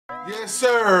Yes,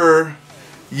 sir.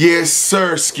 Yes,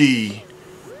 sirski.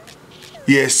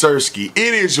 Yes, sirski.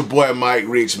 It is your boy Mike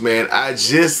Rich, man. I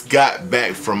just got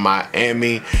back from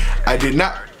Miami. I did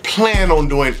not plan on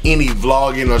doing any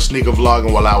vlogging or sneaker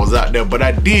vlogging while I was out there, but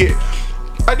I did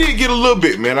get a little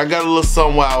bit, man. I got a little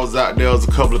something while I was out there. There was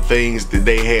a couple of things that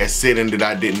they had sitting that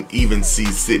I didn't even see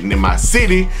sitting in my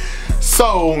city.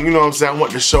 So, you know what I'm saying, I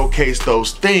want to showcase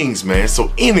those things, man.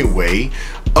 So anyway,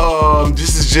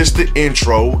 this is just the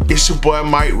intro. It's your boy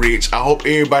Mike Rich. I hope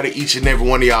everybody, each and every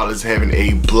one of y'all is having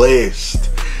a blessed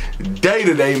day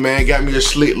today, man. Got me a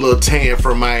slick little tan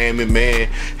from Miami, man.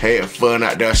 Had fun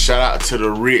out there. Shout out to the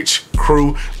Rich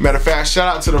crew. Matter of fact,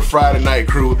 shout out to the Friday Night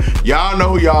crew. Y'all know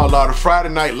who y'all are. The Friday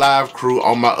Night Live crew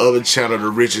on my other channel, the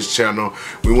Rich's channel.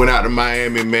 We went out to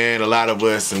Miami, man, a lot of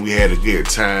us, and we had a good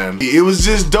time. It was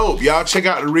just dope. Y'all check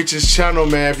out the Rich's channel,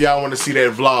 man, if y'all want to see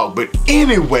that vlog. But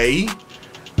anyway,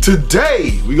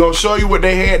 today we gonna show you what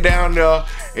they had down there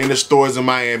in the stores in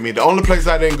Miami. The only place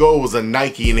I didn't go was a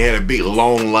Nike, and they had a big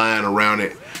long line around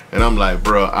it. And I'm like,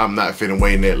 bro, I'm not finna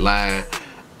wait in that line.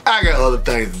 I got other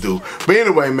things to do. But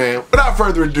anyway, man, without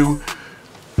further ado,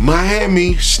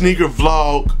 Miami sneaker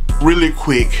vlog really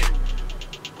quick.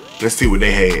 Let's see what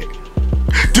they had.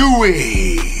 Do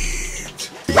it!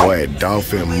 Boy, at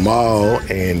Dolphin Mall,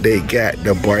 and they got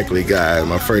the Barkley guys.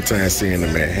 My first time seeing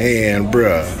them at hand,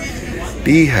 bruh.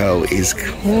 D-Ho is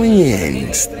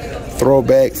cleansed.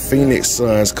 Throwback Phoenix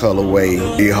Suns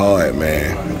colorway. Be hard,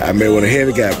 man. I made with a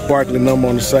heavy, got Barkley number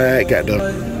on the side, got the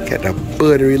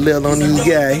buttery leather on these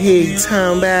guys. Hey,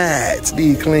 Tom Bites.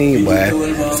 These clean, boy.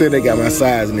 Said they got my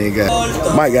size, and they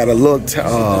might got a little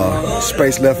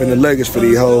space left in the luggage for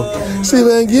these hoes. See if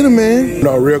I can get them, man.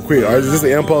 No, real quick. Is this an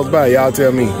impulse buy? Y'all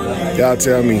tell me. Y'all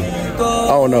tell me. I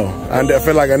don't know. I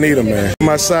feel like I need them, man.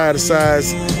 My size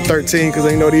 13, because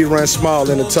they know these run small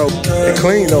in the toe. They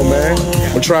clean though, man. I'm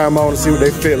gonna try them on to see what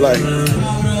they fit like.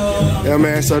 Yeah,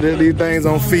 man, so there's these things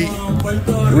on feet.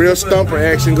 Real stumper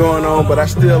action going on, but I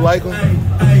still like them.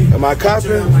 Am I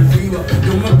copping?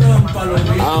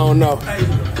 I don't know.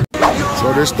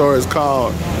 So this store is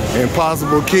called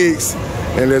Impossible Kicks,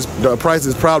 and the price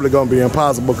is probably gonna be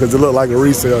impossible because it look like a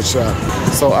resale shop.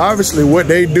 So obviously what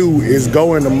they do is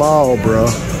go in the mall, bro,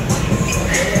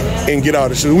 and get all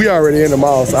the shoes. We already in the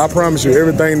mall, so I promise you,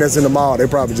 everything that's in the mall, they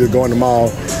probably just go in the mall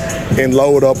and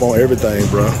load up on everything,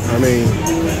 bro. I mean,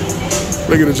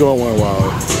 look at the Jordan 1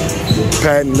 wall.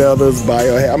 Patent leathers,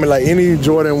 bio. I mean, like any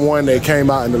Jordan 1 that came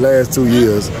out in the last 2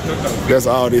 years, that's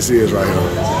all this is right here.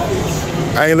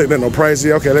 I ain't looked at no price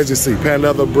yet. Okay, let's just see. Patent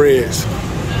leather breads,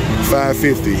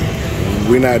 $5.50.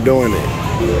 We not doing it.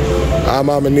 I'm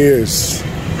Amineers,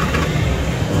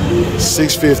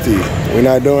 $6.50. We're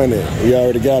not doing it. We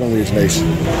already got them, Rich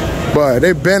Nation. But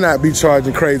they better not be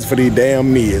charging crazy for these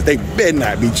damn mids. They better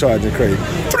not be charging crazy.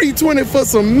 $3.20 for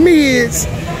some mids?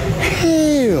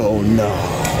 Hell no.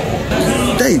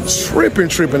 They tripping.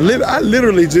 I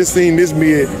literally just seen this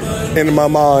mid in my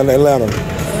mall in Atlanta.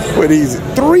 What these,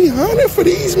 $300 for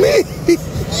these mids?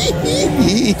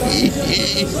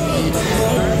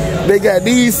 They got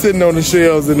these sitting on the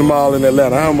shelves in the mall in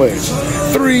Atlanta. How much?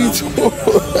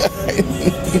 $3.20.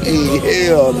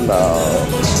 Hell no.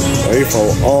 They for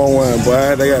on one,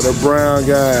 boy. They got the brown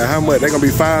guy. How much? They gonna be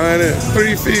 $500?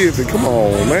 $350. Come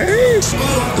on, man.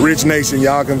 Rich Nation,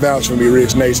 y'all can vouch for me,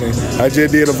 Rich Nation. I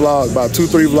just did a vlog about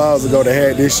 2-3 vlogs ago that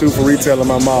had this shoe for retail in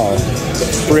my mall.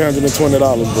 $320,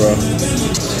 bro.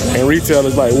 And retail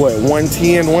is like what?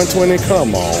 $110, $120?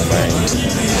 Come on, man.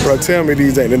 Bro, tell me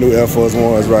these ain't the new Air Force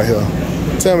Ones right here.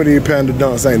 Tell me these Panda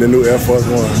Dunks ain't the new Air Force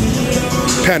Ones.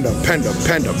 Panda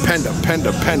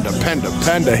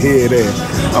head there.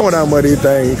 I wonder how much these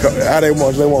things, how they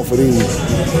want for these.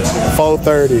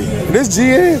 $430. This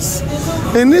GS.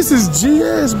 And this is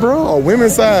GS, bro. Or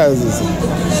women's sizes.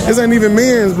 This ain't even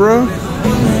men's, bro.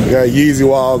 We got Yeezy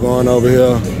Wall going over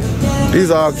here. These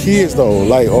are all kids though,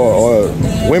 like or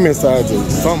women's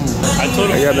sizes, something. I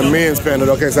got the men's pandas.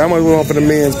 Okay, so how much we want for the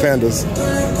men's pandas?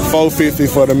 $450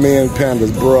 for the men's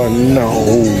pandas, bro. No.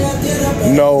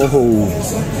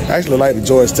 I actually like the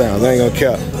Georgetown. I ain't gonna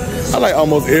cap. I like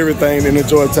almost everything in the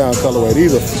Georgetown colorway.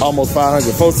 These are almost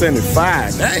 $500,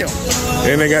 $475. Damn.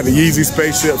 And they got the Yeezy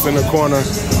spaceships in the corner,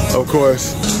 of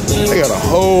course. They got a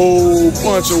whole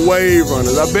bunch of wave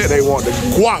runners. I bet they want the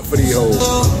guap for these hoes.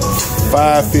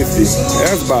 $550.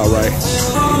 That's about right.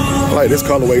 I like this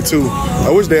colorway too. I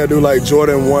wish they'd do like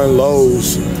Jordan 1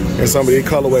 lows and some of these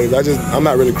colorways. I'm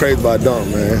not really crazy about dunk,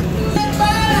 man.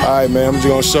 Alright, man, I'm just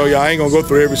gonna show y'all. I ain't gonna go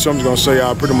through every show. I'm just gonna show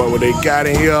y'all pretty much what they got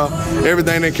in here.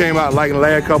 Everything that came out like in the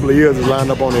last couple of years is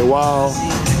lined up on their wall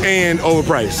and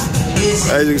overpriced.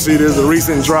 As you can see, there's a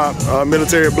recent drop,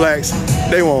 Military Blacks.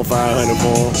 They want 500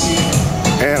 for them.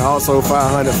 And also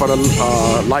 500 for the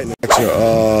lightning.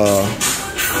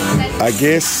 I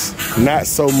guess not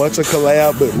so much a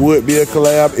collab, but would be a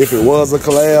collab if it was a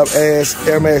collab ass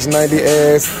Air Max 90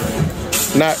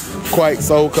 ass. Not quite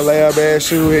so collab ass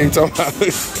shoe. Ain't talking about.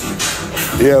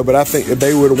 Yeah, but I think if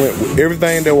they would have went with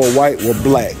everything that were white were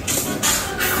black,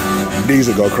 these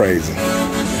would go crazy.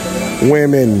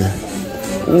 Women,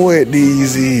 what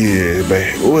these is,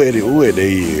 baby? What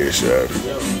they is,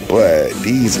 shawty? But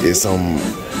these is some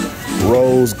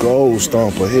rose gold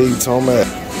stomper. Here you talking about?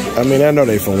 I mean, I know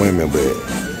they for women, but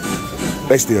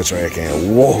they still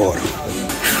tracking water.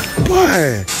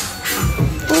 Boy,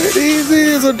 what these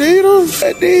is, Adidas?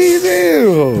 What these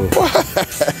is?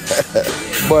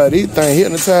 Boy, these things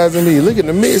hypnotizing me. Look at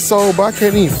the midsole, but I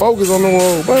can't even focus on the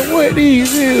road. But what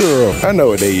these is? I know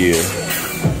what they is.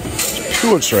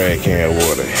 Pure track can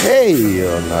water.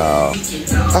 Hell no.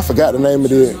 I forgot the name of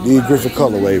the Griffin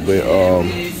colorway, but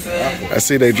I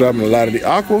see they dropping a lot of the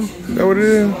Aqua. Is that what it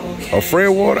is? Or Fred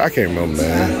water? I can't remember,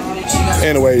 man.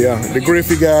 Anyway, yeah, the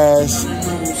Griffey guys,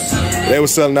 they were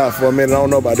selling out for a minute. I don't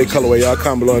know about their colorway. Y'all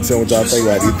comment below and tell me what y'all think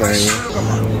about these things.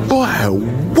 Boy,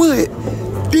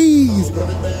 what these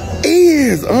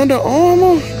is? Under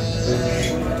Armour?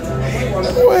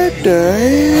 What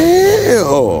the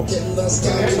hell?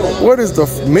 What is the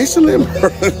Michelin?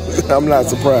 I'm not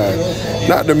surprised.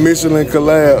 Not the Michelin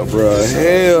collab, bro.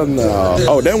 Hell no.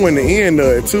 Oh, that one the end of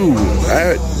it too.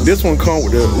 This one come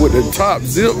with the top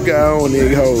zip guy on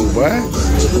it, ho, boy.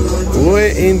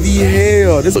 What in the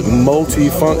hell? This look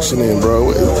multi-functioning,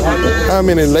 bro. How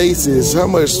many laces? How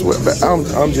much sweat?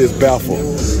 I'm just baffled.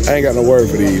 I ain't got no word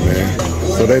for these, man.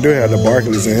 So they do have the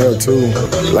Barclays in here too.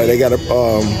 Like they got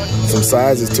some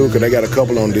sizes too, cause they got a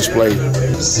couple on display.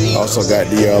 Also got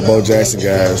the Bo Jackson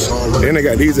guys. Then they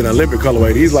got these in Olympic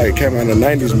colorway. These like came out in the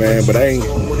 90s, man, but I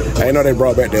ain't know they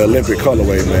brought back the Olympic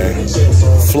colorway, man.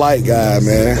 Flight guy,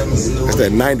 man. That's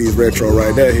that 90s retro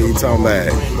right there. He talking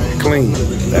about clean.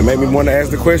 That made me want to ask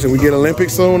the question, we get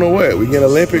Olympics soon or what? We get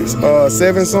Olympics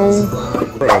 7 soon?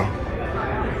 Bro.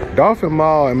 Dolphin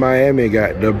Mall in Miami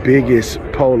got the biggest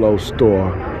polo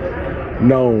store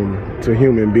known to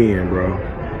human being, bro.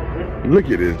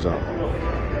 Look at this jump.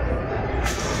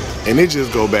 And it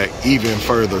just go back even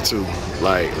further too.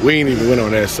 Like, we ain't even went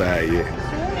on that side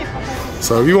yet.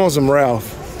 So if you want some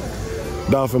Ralph,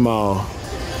 Dolphin Mall,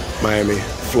 Miami,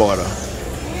 Florida,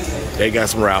 they got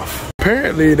some Ralph.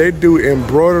 Apparently they do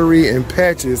embroidery and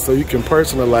patches so you can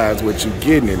personalize what you're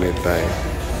getting in that thing.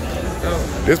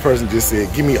 This person just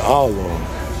said, give me all of them.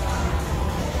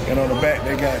 And on the back,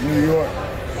 they got New York.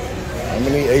 How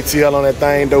many ATL on that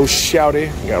thing, though,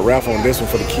 shouty. Got Ralph on this one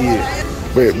for the kid.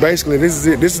 But basically, this is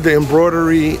it. This is the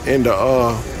embroidery and the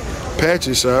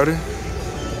patches, shouty.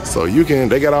 So you can,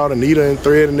 they got all the needle and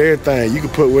thread and everything. You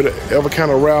can put whatever kind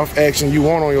of Ralph action you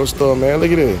want on your stuff, man. Look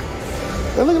at this.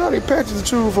 Man, look at all these patches to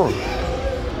choose from.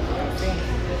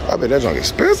 I bet that junk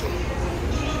expensive.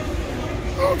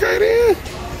 Okay, then.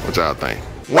 What y'all think?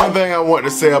 One thing I want to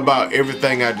say about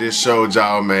everything I just showed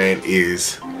y'all, man,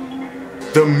 is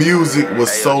the music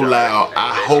was so loud.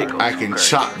 I hope I can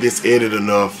chop this edit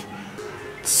enough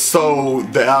so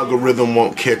the algorithm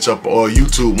won't catch up or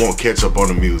YouTube won't catch up on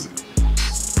the music.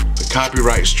 The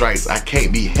copyright strikes, I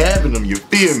can't be having them, you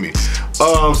feel me?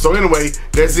 So anyway,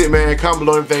 that's it, man. Comment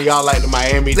below anything y'all like to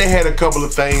Miami. They had a couple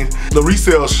of things. The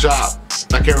resale shop,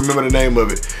 I can't remember the name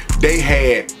of it, they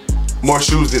had more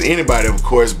shoes than anybody, of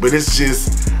course, but it's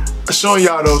just showing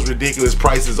y'all those ridiculous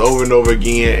prices over and over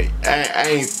again. I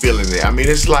ain't feeling it. I mean,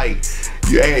 it's like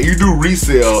you do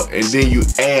resale and then you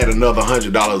add another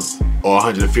 $100 or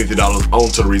 $150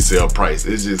 onto the resale price.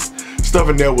 It's just stuff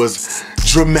in there was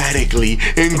dramatically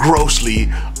and grossly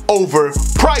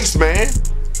overpriced, man.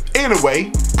 Anyway,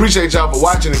 appreciate y'all for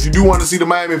watching. If you do want to see the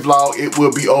Miami vlog, it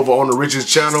will be over on the Rich's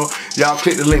channel. Y'all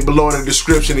click the link below in the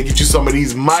description and get you some of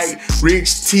these Mike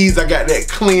Rich tees. I got that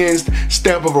cleansed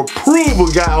stamp of approval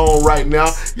guy on right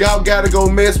now. Y'all gotta go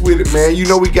mess with it, man. You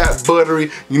know we got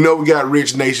Buttery, you know we got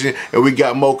Rich Nation, and we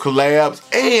got more collabs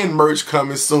and merch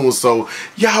coming soon. So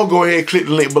y'all go ahead and click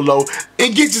the link below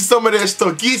and get you some of that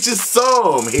stuff. Get you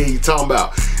some. Here you talking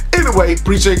about. Anyway,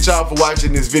 appreciate y'all for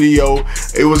watching this video.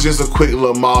 It was just a quick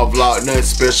little mall vlog, nothing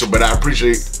special, but I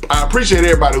appreciate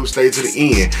everybody who stayed to the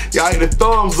end. Y'all hit the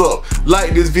thumbs up,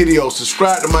 like this video,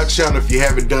 subscribe to my channel if you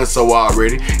haven't done so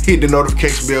already. Hit the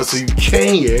notification bell so you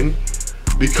can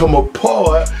become a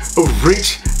part of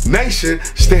Rich Nation,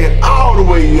 staying all the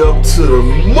way up to the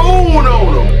moon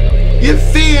on them. You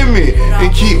feel me?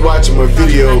 And keep watching my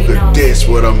video, cause that's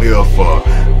what I'm here for.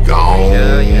 Go on.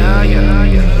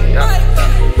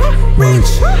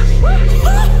 Rich,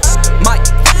 Mike,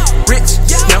 Rich.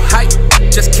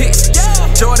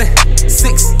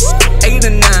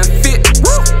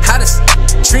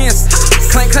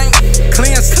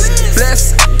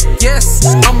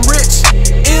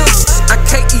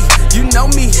 know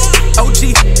me.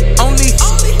 OG, only,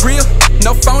 real,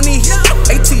 no phony.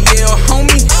 ATL,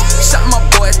 homie. Shot my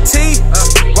boy T,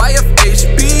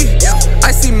 YFHB.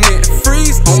 Icy mint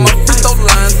freeze on my free throw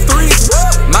line 3.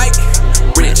 Mike,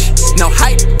 rich, no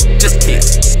hype, just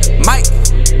kicks. Mike,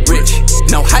 rich,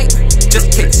 no hype,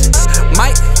 just kicks.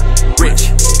 Mike, rich,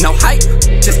 no hype,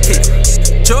 just kicks.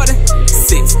 Jordan.